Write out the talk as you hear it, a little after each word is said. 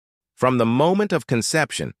From the moment of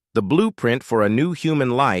conception, the blueprint for a new human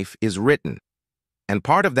life is written, and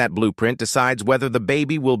part of that blueprint decides whether the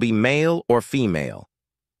baby will be male or female.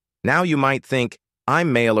 Now you might think,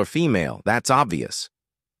 I'm male or female, that's obvious.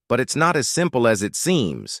 But it's not as simple as it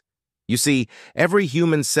seems. You see, every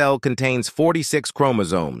human cell contains 46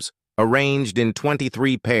 chromosomes, arranged in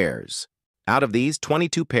 23 pairs. Out of these,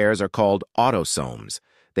 22 pairs are called autosomes.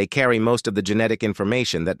 They carry most of the genetic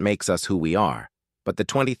information that makes us who we are. But the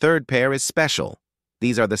 23rd pair is special.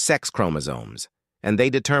 These are the sex chromosomes, and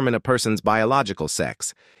they determine a person's biological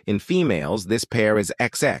sex. In females, this pair is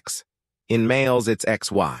XX. In males, it's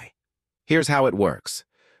XY. Here's how it works.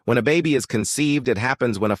 When a baby is conceived, it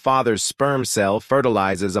happens when a father's sperm cell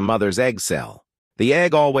fertilizes a mother's egg cell. The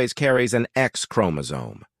egg always carries an X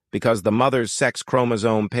chromosome, because the mother's sex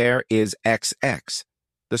chromosome pair is XX.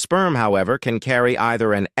 The sperm, however, can carry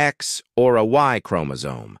either an X or a Y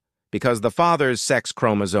chromosome, because the father's sex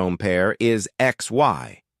chromosome pair is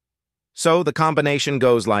XY. So the combination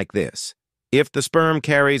goes like this. If the sperm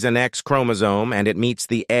carries an X chromosome and it meets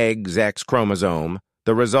the egg's X chromosome,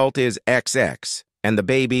 the result is XX, and the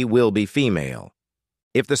baby will be female.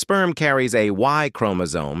 If the sperm carries a Y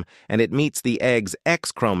chromosome and it meets the egg's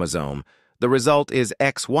X chromosome, the result is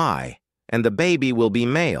XY, and the baby will be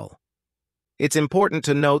male. It's important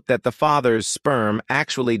to note that the father's sperm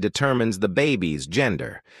actually determines the baby's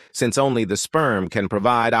gender, since only the sperm can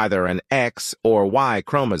provide either an X or Y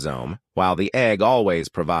chromosome, while the egg always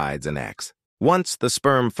provides an X. Once the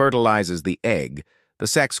sperm fertilizes the egg, the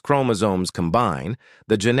sex chromosomes combine,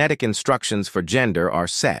 the genetic instructions for gender are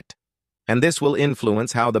set, and this will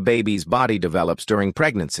influence how the baby's body develops during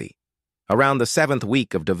pregnancy. Around the 7th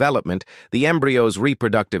week of development, the embryo's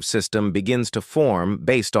reproductive system begins to form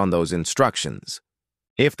based on those instructions.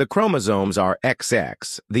 If the chromosomes are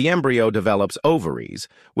XX, the embryo develops ovaries,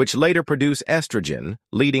 which later produce estrogen,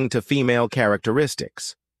 leading to female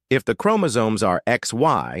characteristics. If the chromosomes are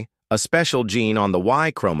XY, a special gene on the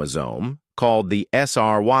Y chromosome, called the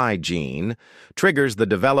SRY gene, triggers the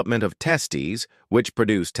development of testes, which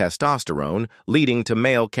produce testosterone, leading to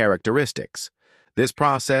male characteristics. This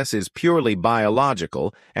process is purely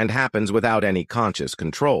biological and happens without any conscious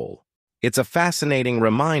control. It's a fascinating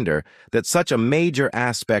reminder that such a major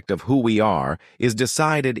aspect of who we are is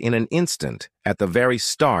decided in an instant at the very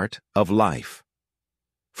start of life.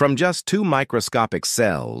 From just 2 microscopic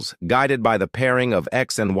cells, guided by the pairing of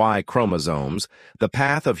X and Y chromosomes, the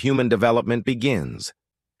path of human development begins,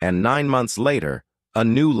 and 9 months later, a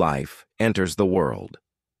new life enters the world.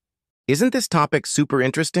 Isn't this topic super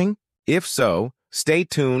interesting? If so, stay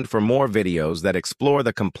tuned for more videos that explore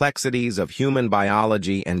the complexities of human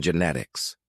biology and genetics.